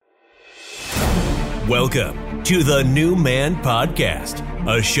Welcome to the New Man Podcast,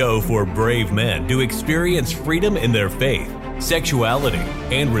 a show for brave men to experience freedom in their faith, sexuality,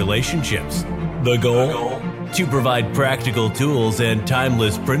 and relationships. The goal? To provide practical tools and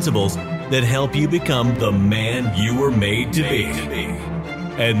timeless principles that help you become the man you were made to be.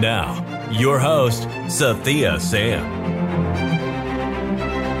 And now, your host, Sathya Sam.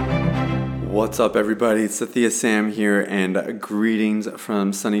 What's up, everybody? It's Sathya Sam here, and greetings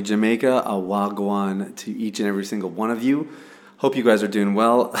from sunny Jamaica. A wagwan to each and every single one of you. Hope you guys are doing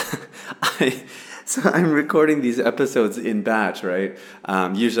well. So I'm recording these episodes in batch, right?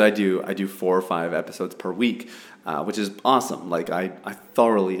 Usually I do 4 or 5 episodes per week, which is awesome. Like I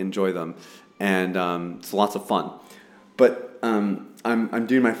thoroughly enjoy them, and it's lots of fun. But I'm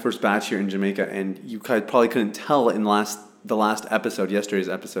doing my first batch here in Jamaica, and you guys probably couldn't tell in the last episode, yesterday's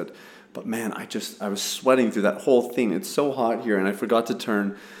episode. But man, I was sweating through that whole thing. It's so hot here, and I forgot to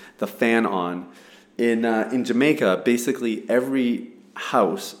turn the fan on. In Jamaica, basically every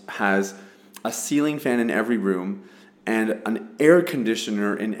house has a ceiling fan in every room and an air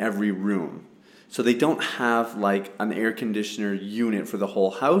conditioner in every room. So they don't have like an air conditioner unit for the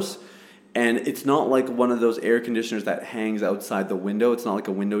whole house. And it's not like one of those air conditioners that hangs outside the window. It's not like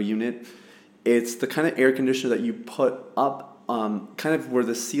a window unit. It's the kind of air conditioner that you put up kind of where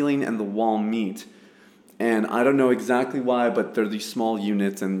the ceiling and the wall meet. And I don't know exactly why, but they're these small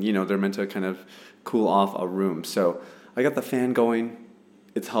units, and they're meant to kind of cool off a room. So I got the fan going.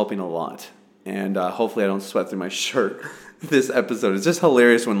 It's helping a lot. And hopefully I don't sweat through my shirt this episode. It's just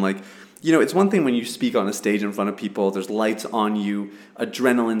hilarious when it's one thing when you speak on a stage in front of people, there's lights on you,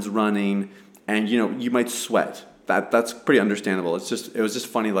 adrenaline's running, and you might sweat. That's pretty understandable. It was just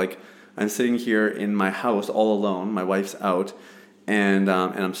funny, like I'm sitting here in my house all alone, my wife's out, and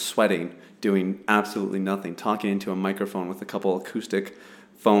I'm sweating, doing absolutely nothing, talking into a microphone with a couple acoustic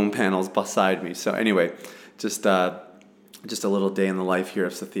foam panels beside me. So anyway, just a little day in the life here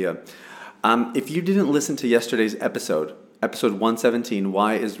of Sathya. If you didn't listen to yesterday's episode 117,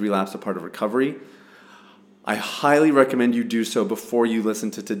 Why is Relapse a Part of Recovery? I highly recommend you do so before you listen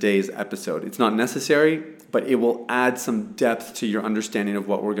to today's episode. It's not necessary, but it will add some depth to your understanding of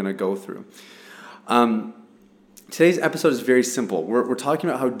what we're going to go through. Today's episode is very simple. We're talking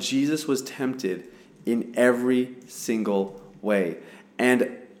about how Jesus was tempted in every single way.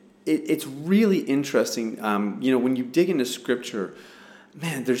 And it's really interesting. When you dig into Scripture,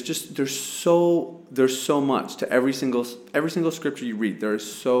 man, there's so much to every single Scripture you read. There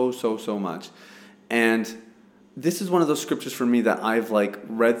is so much. And this is one of those scriptures for me that I've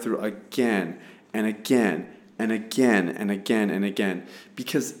read through again and again and again and again and again,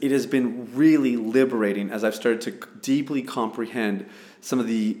 because it has been really liberating as I've started to deeply comprehend some of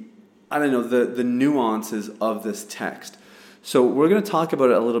the nuances of this text. So we're going to talk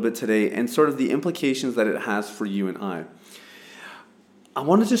about it a little bit today and sort of the implications that it has for you and I. I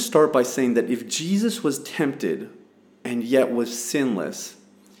want to just start by saying that if Jesus was tempted and yet was sinless,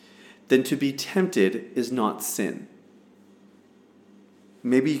 then to be tempted is not sin.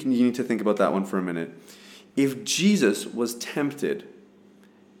 Maybe you need to think about that one for a minute. If Jesus was tempted,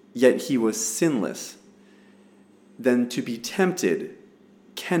 yet he was sinless, then to be tempted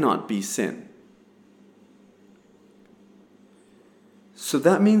cannot be sin. So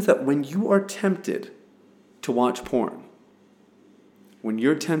that means that when you are tempted to watch porn, when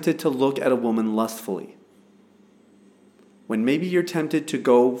you're tempted to look at a woman lustfully, when maybe you're tempted to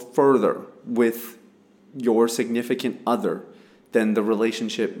go further with your significant other than the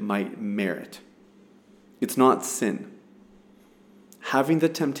relationship might merit, it's not sin. Having the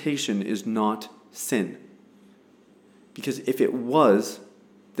temptation is not sin. Because if it was,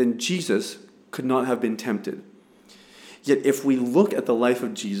 then Jesus could not have been tempted. Yet if we look at the life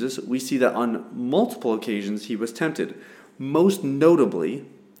of Jesus, we see that on multiple occasions he was tempted. Most notably,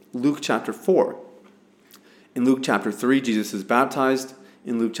 Luke chapter 4. In Luke chapter 3, Jesus is baptized.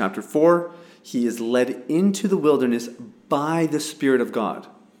 In Luke chapter 4, he is led into the wilderness by the Spirit of God,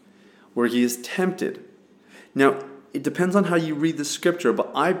 where he is tempted. Now, it depends on how you read the scripture,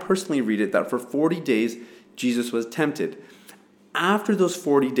 but I personally read it that for 40 days, Jesus was tempted. After those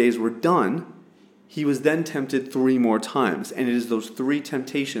 40 days were done, he was then tempted 3 more times. And it is those 3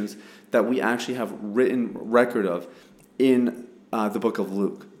 temptations that we actually have written record of in the book of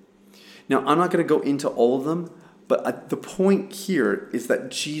Luke. Now, I'm not going to go into all of them, but the point here is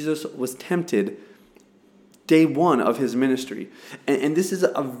that Jesus was tempted day 1 of his ministry. And this is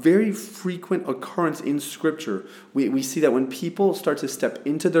a very frequent occurrence in Scripture. We see that when people start to step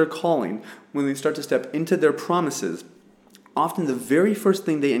into their calling, when they start to step into their promises, often the very first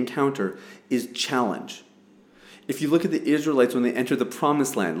thing they encounter is challenge. If you look at the Israelites when they enter the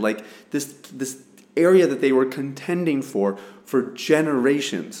promised land, like this area that they were contending for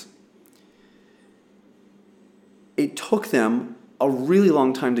generations. It took them a really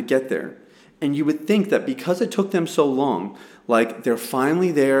long time to get there. And you would think that because it took them so long, like they're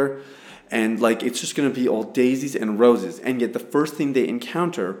finally there and like it's just going to be all daisies and roses. And yet the first thing they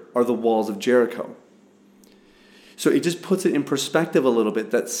encounter are the walls of Jericho. So it just puts it in perspective a little bit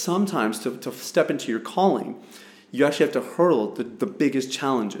that sometimes to step into your calling, you actually have to hurdle the biggest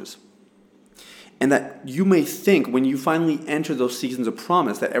challenges. And that you may think when you finally enter those seasons of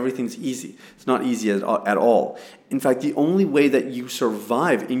promise that everything's easy. It's not easy at all. In fact, the only way that you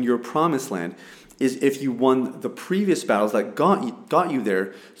survive in your promised land is if you won the previous battles that got you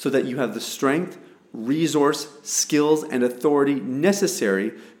there so that you have the strength, resource, skills, and authority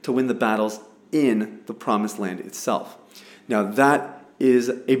necessary to win the battles in the promised land itself. Now that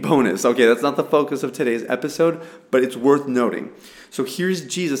is a bonus. Okay, that's not the focus of today's episode, but it's worth noting. So here's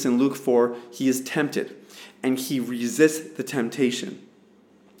Jesus in Luke 4. He is tempted, and he resists the temptation.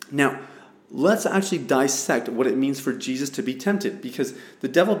 Now, let's actually dissect what it means for Jesus to be tempted, because the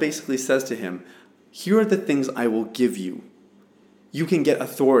devil basically says to him, here are the things I will give you. You can get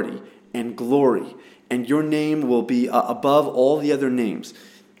authority and glory, and your name will be above all the other names.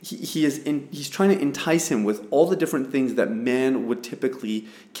 He's trying to entice him with all the different things that man would typically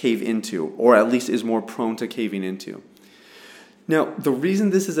cave into, or at least is more prone to caving into. Now, the reason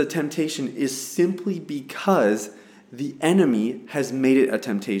this is a temptation is simply because the enemy has made it a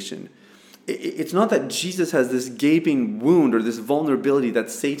temptation. It's not that Jesus has this gaping wound or this vulnerability that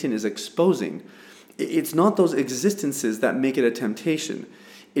Satan is exposing. It's not those existences that make it a temptation.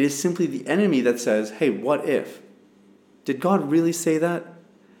 It is simply the enemy that says, hey, what if? Did God really say that?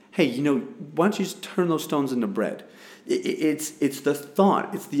 Hey, why don't you just turn those stones into bread? It's the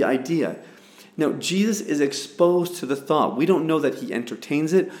thought. It's the idea. Now, Jesus is exposed to the thought. We don't know that he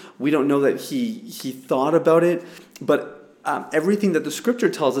entertains it. We don't know that he thought about it. But everything that the scripture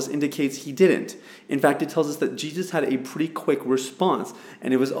tells us indicates he didn't. In fact, it tells us that Jesus had a pretty quick response,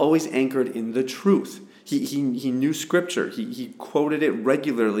 and it was always anchored in the truth. He knew scripture. He quoted it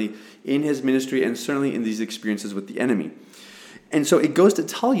regularly in his ministry and certainly in these experiences with the enemy. And so it goes to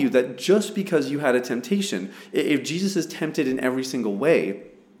tell you that just because you had a temptation, if Jesus is tempted in every single way,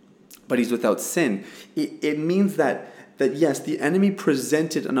 but he's without sin, it means that yes, the enemy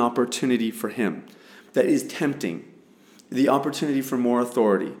presented an opportunity for him that is tempting, the opportunity for more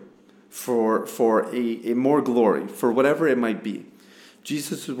authority, for a more glory, for whatever it might be.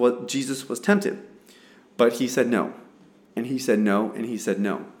 Jesus was tempted, but he said no, and he said no, and he said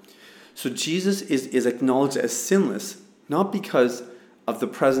no. So Jesus is acknowledged as sinless, not because of the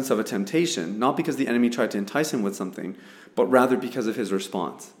presence of a temptation, not because the enemy tried to entice him with something, but rather because of his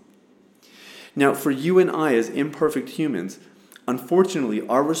response. Now, for you and I as imperfect humans, unfortunately,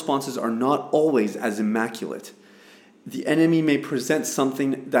 our responses are not always as immaculate. The enemy may present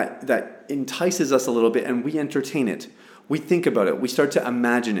something that entices us a little bit, and we entertain it. We think about it. We start to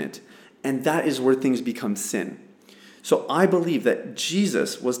imagine it. And that is where things become sin. So I believe that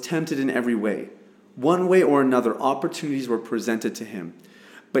Jesus was tempted in every way. One way or another, opportunities were presented to him.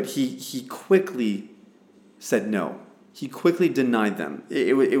 But he quickly said no. He quickly denied them.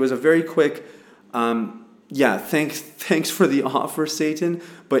 It was a very quick, thanks for the offer, Satan,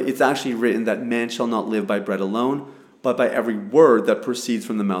 but it's actually written that man shall not live by bread alone, but by every word that proceeds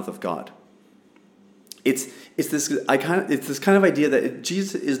from the mouth of God. It's this kind of idea that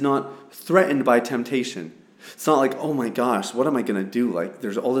Jesus is not threatened by temptation. It's not like, oh my gosh, what am I going to do? Like,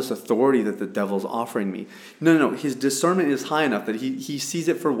 there's all this authority that the devil's offering me. No. His discernment is high enough that he sees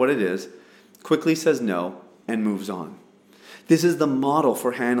it for what it is, quickly says no, and moves on. This is the model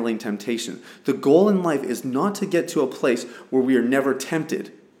for handling temptation. The goal in life is not to get to a place where we are never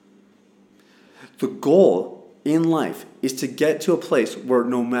tempted. The goal in life is to get to a place where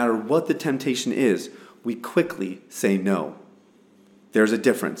no matter what the temptation is, we quickly say no. There's a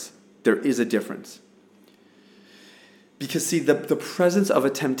difference. There is a difference. Because see, the presence of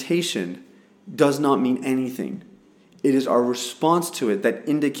a temptation does not mean anything. It is our response to it that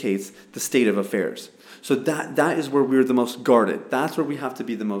indicates the state of affairs. So that is where we're the most guarded. That's where we have to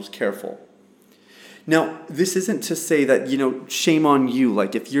be the most careful. Now, this isn't to say that, shame on you.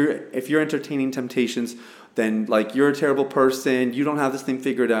 Like if you're entertaining temptations, then like you're a terrible person, you don't have this thing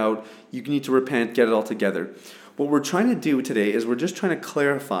figured out, you need to repent, get it all together. What we're trying to do today is we're just trying to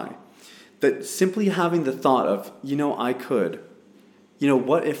clarify that simply having the thought of, I could,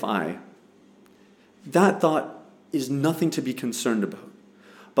 what if I, that thought is nothing to be concerned about.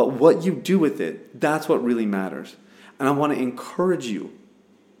 But what you do with it, that's what really matters. And I want to encourage you,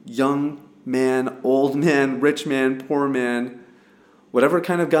 young man, old man, rich man, poor man, Whatever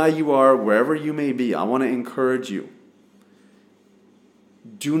kind of guy you are, wherever you may be, I want to encourage you.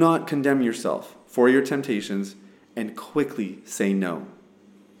 Do not condemn yourself for your temptations and quickly say no.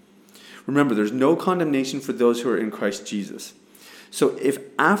 Remember, there's no condemnation for those who are in Christ Jesus. So if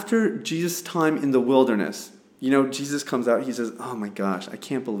after Jesus' time in the wilderness, Jesus comes out, he says, oh my gosh, I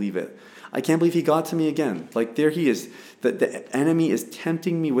can't believe it. I can't believe he got to me again. Like there he is. The enemy is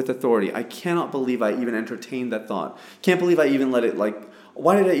tempting me with authority. I cannot believe I even entertained that thought. Can't believe I even let it,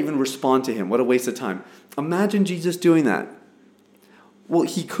 why did I even respond to him? What a waste of time. Imagine Jesus doing that. Well,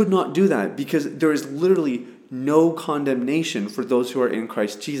 he could not do that because there is literally no condemnation for those who are in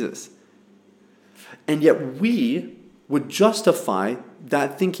Christ Jesus. And yet we would justify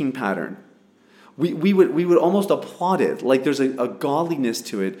that thinking pattern. We would almost applaud it, like there's a godliness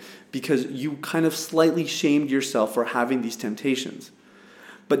to it because you kind of slightly shamed yourself for having these temptations.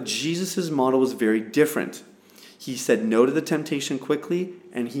 But Jesus' model was very different. He said no to the temptation quickly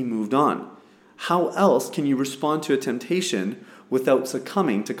and he moved on. How else can you respond to a temptation without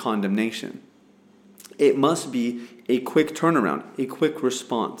succumbing to condemnation? It must be a quick turnaround, a quick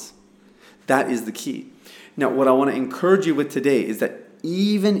response. That is the key. Now, what I want to encourage you with today is that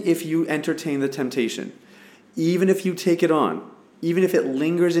even if you entertain the temptation, even if you take it on, even if it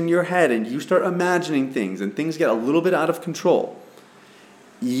lingers in your head and you start imagining things and things get a little bit out of control,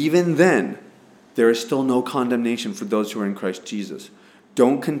 even then, there is still no condemnation for those who are in Christ Jesus.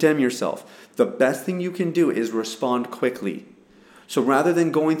 Don't condemn yourself. The best thing you can do is respond quickly. So rather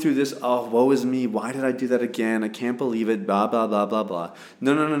than going through this, oh, woe is me, why did I do that again? I can't believe it, blah, blah, blah, blah, blah.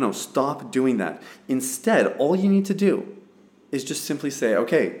 No. Stop doing that. Instead, all you need to do is just simply say,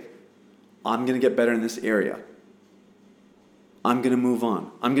 okay, I'm going to get better in this area. I'm going to move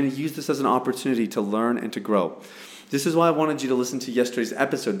on. I'm going to use this as an opportunity to learn and to grow. This is why I wanted you to listen to yesterday's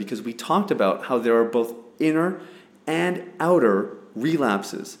episode, because we talked about how there are both inner and outer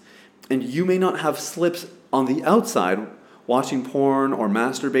relapses. And you may not have slips on the outside, watching porn or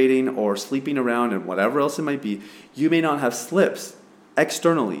masturbating or sleeping around and whatever else it might be. You may not have slips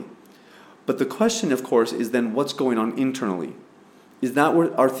externally. But the question, of course, is then what's going on internally?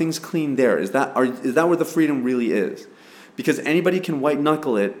 Are things clean there? Is that where the freedom really is? Because anybody can white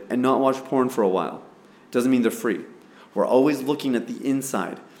knuckle it and not watch porn for a while. Doesn't mean they're free. We're always looking at the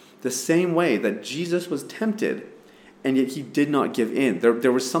inside. The same way that Jesus was tempted and yet he did not give in.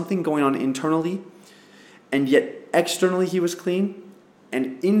 There was something going on internally, and yet externally he was clean,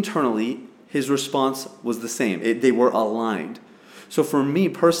 and internally his response was the same. They were aligned. So for me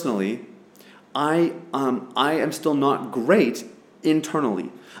personally, I am still not great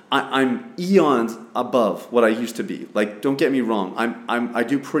internally. I'm eons above what I used to be. Like, don't get me wrong. I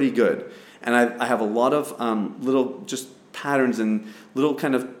do pretty good, and I have a lot of little just patterns and little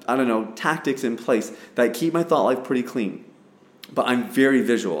kind of tactics in place that keep my thought life pretty clean. But I'm very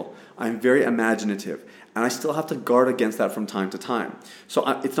visual. I'm very imaginative, and I still have to guard against that from time to time. So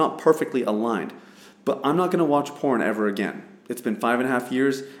it's not perfectly aligned. But I'm not going to watch porn ever again. It's been 5.5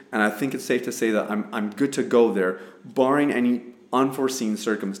 years, and I think it's safe to say that I'm good to go there, barring any unforeseen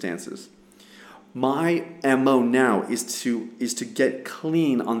circumstances. My MO now is to get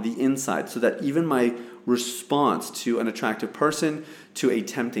clean on the inside, so that even my response to an attractive person, to a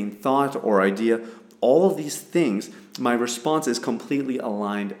tempting thought or idea, all of these things, my response is completely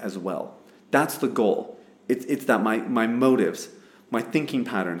aligned as well. That's the goal. It's that my motives, my thinking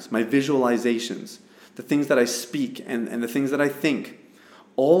patterns, my visualizations, the things that I speak and the things that I think,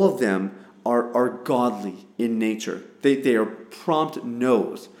 all of them are godly in nature. They are prompt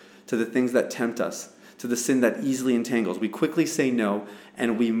no's to the things that tempt us, to the sin that easily entangles. We quickly say no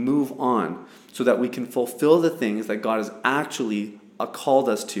and we move on so that we can fulfill the things that God has actually called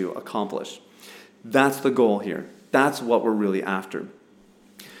us to accomplish. That's the goal here. That's what we're really after.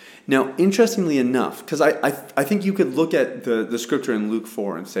 Now, interestingly enough, because I think you could look at the scripture in Luke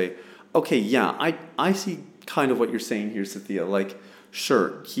 4 and say, okay, yeah, I see kind of what you're saying here, Cynthia. Like,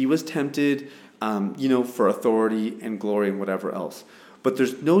 sure, he was tempted, for authority and glory and whatever else. But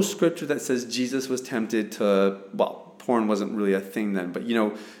there's no scripture that says Jesus was tempted to, well, porn wasn't really a thing then, but,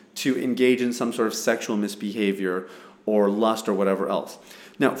 to engage in some sort of sexual misbehavior or lust or whatever else.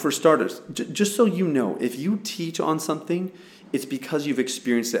 Now, for starters, just so you know, if you teach on something, it's because you've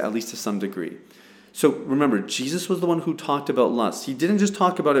experienced it at least to some degree. So remember, Jesus was the one who talked about lust. He didn't just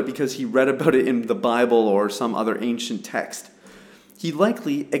talk about it because he read about it in the Bible or some other ancient text. He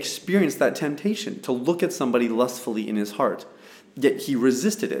likely experienced that temptation to look at somebody lustfully in his heart, yet he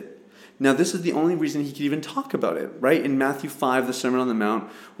resisted it. Now, this is the only reason he could even talk about it, right? In Matthew 5, the Sermon on the Mount,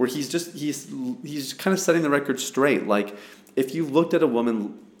 where he's kind of setting the record straight. Like, if you looked at a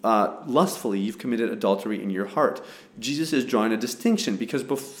woman lustfully, you've committed adultery in your heart. Jesus is drawing a distinction because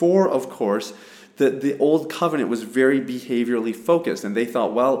before, of course, the old covenant was very behaviorally focused, and they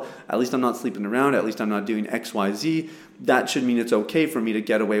thought, well, at least I'm not sleeping around, at least I'm not doing X, Y, Z. That should mean it's okay for me to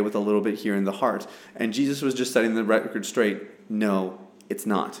get away with a little bit here in the heart. And Jesus was just setting the record straight. No, it's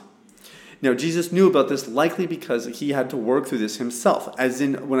not. Now, Jesus knew about this likely because he had to work through this himself. As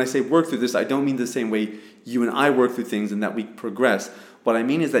in, when I say work through this, I don't mean the same way you and I work through things and that we progress. What I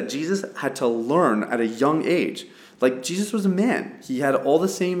mean is that Jesus had to learn at a young age. Like, Jesus was a man. He had all the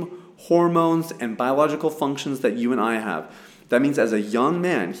same hormones and biological functions that you and I have. That means as a young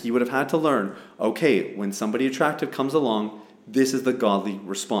man, he would have had to learn, okay, when somebody attractive comes along, this is the godly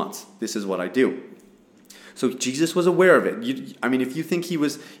response. This is what I do. So Jesus was aware of it. If you think he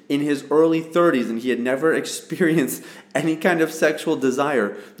was in his early 30s and he had never experienced any kind of sexual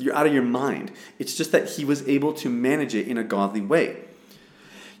desire, you're out of your mind. It's just that he was able to manage it in a godly way.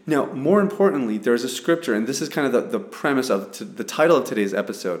 Now, more importantly, there's a scripture, and this is kind of the premise of the title of today's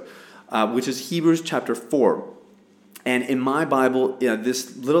episode, which is Hebrews chapter 4. And in my Bible,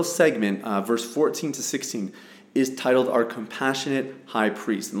 this little segment, verse 14 to 16, is titled Our Compassionate High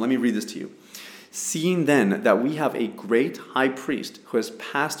Priest. And let me read this to you. Seeing then that we have a great high priest who has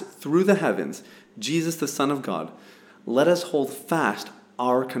passed through the heavens, Jesus the Son of God, let us hold fast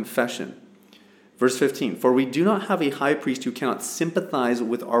our confession. Verse 15, for we do not have a high priest who cannot sympathize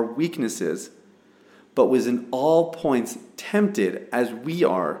with our weaknesses, but was in all points tempted as we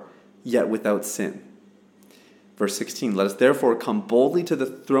are, yet without sin. Verse 16, let us therefore come boldly to the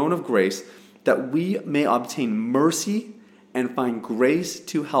throne of grace, that we may obtain mercy and find grace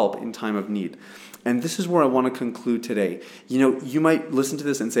to help in time of need. And this is where I want to conclude today. You might listen to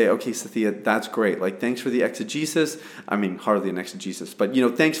this and say, okay, Sathya, that's great. Like, thanks for the exegesis. Hardly an exegesis, but,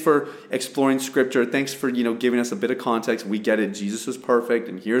 thanks for exploring scripture. Thanks for, giving us a bit of context. We get it. Jesus was perfect,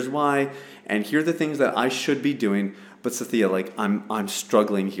 and here's why. And here are the things that I should be doing. But Sathya, I'm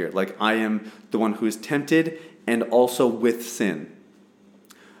struggling here. I am the one who is tempted and also with sin.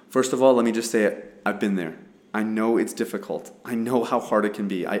 First of all, let me just say it. I've been there. I know it's difficult. I know how hard it can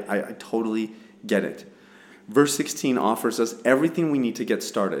be. I totally get it. Verse 16 offers us everything we need to get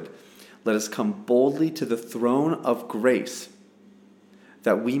started. Let us come boldly to the throne of grace,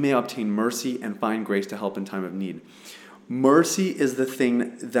 that we may obtain mercy and find grace to help in time of need. Mercy is the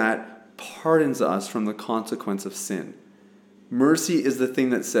thing that pardons us from the consequence of sin. Mercy is the thing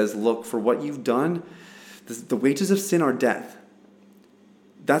that says, look, for what you've done, the wages of sin are death.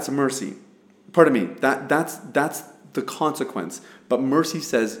 That's mercy. Pardon me, that's the consequence. But mercy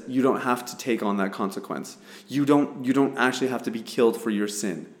says you don't have to take on that consequence. You don't actually have to be killed for your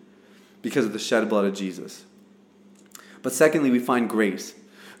sin because of the shed blood of Jesus. But secondly, we find grace.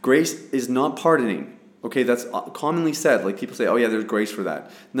 Grace is not pardoning. Okay, that's commonly said. Like, people say, oh yeah, there's grace for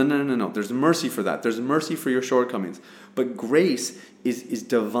that. No. There's mercy for that. There's mercy for your shortcomings. But grace is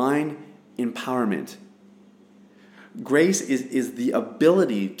divine empowerment. Grace is the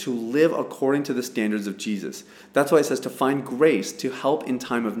ability to live according to the standards of Jesus. That's why it says to find grace to help in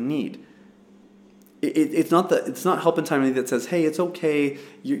time of need. It's not help in time of need that says, hey, it's okay,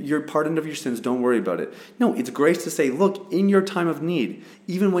 you're pardoned of your sins, don't worry about it. No, it's grace to say, look, in your time of need,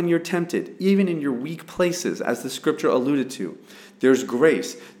 even when you're tempted, even in your weak places, as the scripture alluded to, there's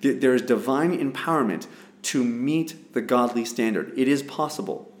grace. There's divine empowerment to meet the godly standard. It is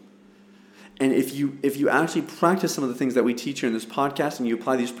possible. And if you actually practice some of the things that we teach here in this podcast and you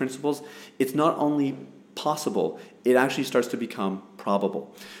apply these principles, it's not only possible, it actually starts to become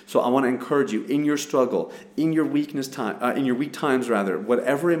probable. So I want to encourage you in your struggle, in your weak times,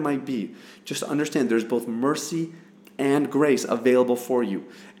 whatever it might be, just understand there's both mercy and grace available for you.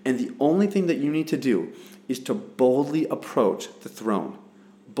 And the only thing that you need to do is to boldly approach the throne.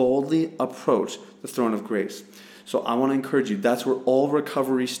 Boldly approach the throne of grace. So I want to encourage you, that's where all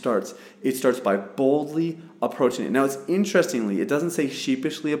recovery starts. It starts by boldly approaching it. Now, it's interestingly, it doesn't say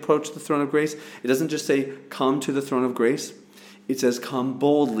sheepishly approach the throne of grace. It doesn't just say come to the throne of grace. It says come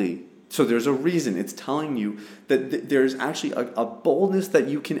boldly. So there's a reason. It's telling you that there's actually a boldness that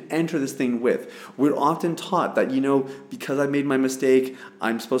you can enter this thing with. We're often taught that, because I made my mistake,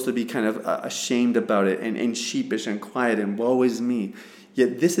 I'm supposed to be kind of ashamed about it and sheepish and quiet and woe is me.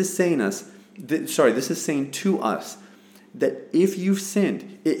 Yet this is saying to us that if you've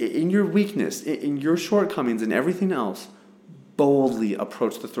sinned in your weakness, in your shortcomings and everything else, boldly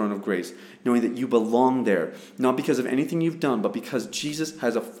approach the throne of grace, knowing that you belong there, not because of anything you've done, but because Jesus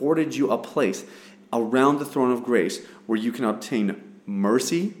has afforded you a place around the throne of grace where you can obtain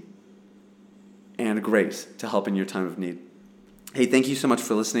mercy and grace to help in your time of need. Hey, thank you so much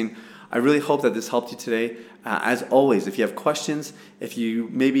for listening. I really hope that this helped you today. As always, if you have questions, if you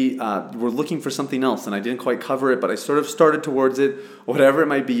maybe were looking for something else and I didn't quite cover it, but I sort of started towards it, whatever it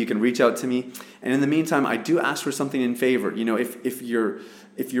might be, you can reach out to me. And in the meantime, I do ask for something in favor. You know, if you're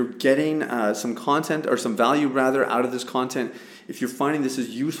getting some content or some value rather out of this content, if you're finding this is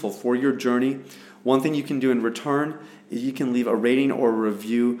useful for your journey, one thing you can do in return is you can leave a rating or a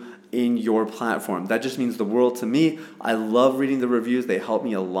review in your platform. That just means the world to me. I love reading the reviews. They help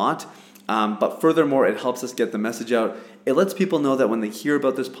me a lot. But furthermore, it helps us get the message out. It lets people know that when they hear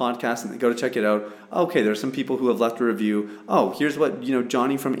about this podcast and they go to check it out, okay, there's some people who have left a review. Oh, here's what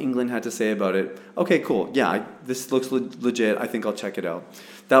Johnny from England had to say about it. Okay, cool. Yeah, this looks legit. I think I'll check it out.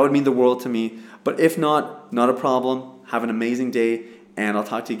 That would mean the world to me. But if not a problem. Have an amazing day, and I'll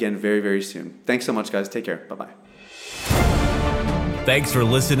talk to you again very, very soon. Thanks so much, guys. Take care. Bye-bye. Thanks for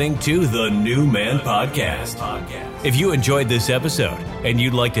listening to the New Man Podcast. If you enjoyed this episode and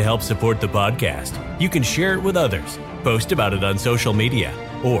you'd like to help support the podcast, you can share it with others, post about it on social media,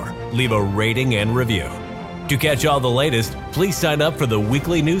 or leave a rating and review. To catch all the latest, please sign up for the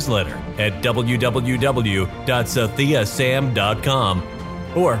weekly newsletter at www.sathiasam.com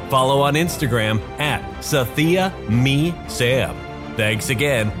or follow on Instagram at SathiaMeSam. Thanks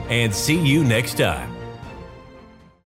again, and see you next time.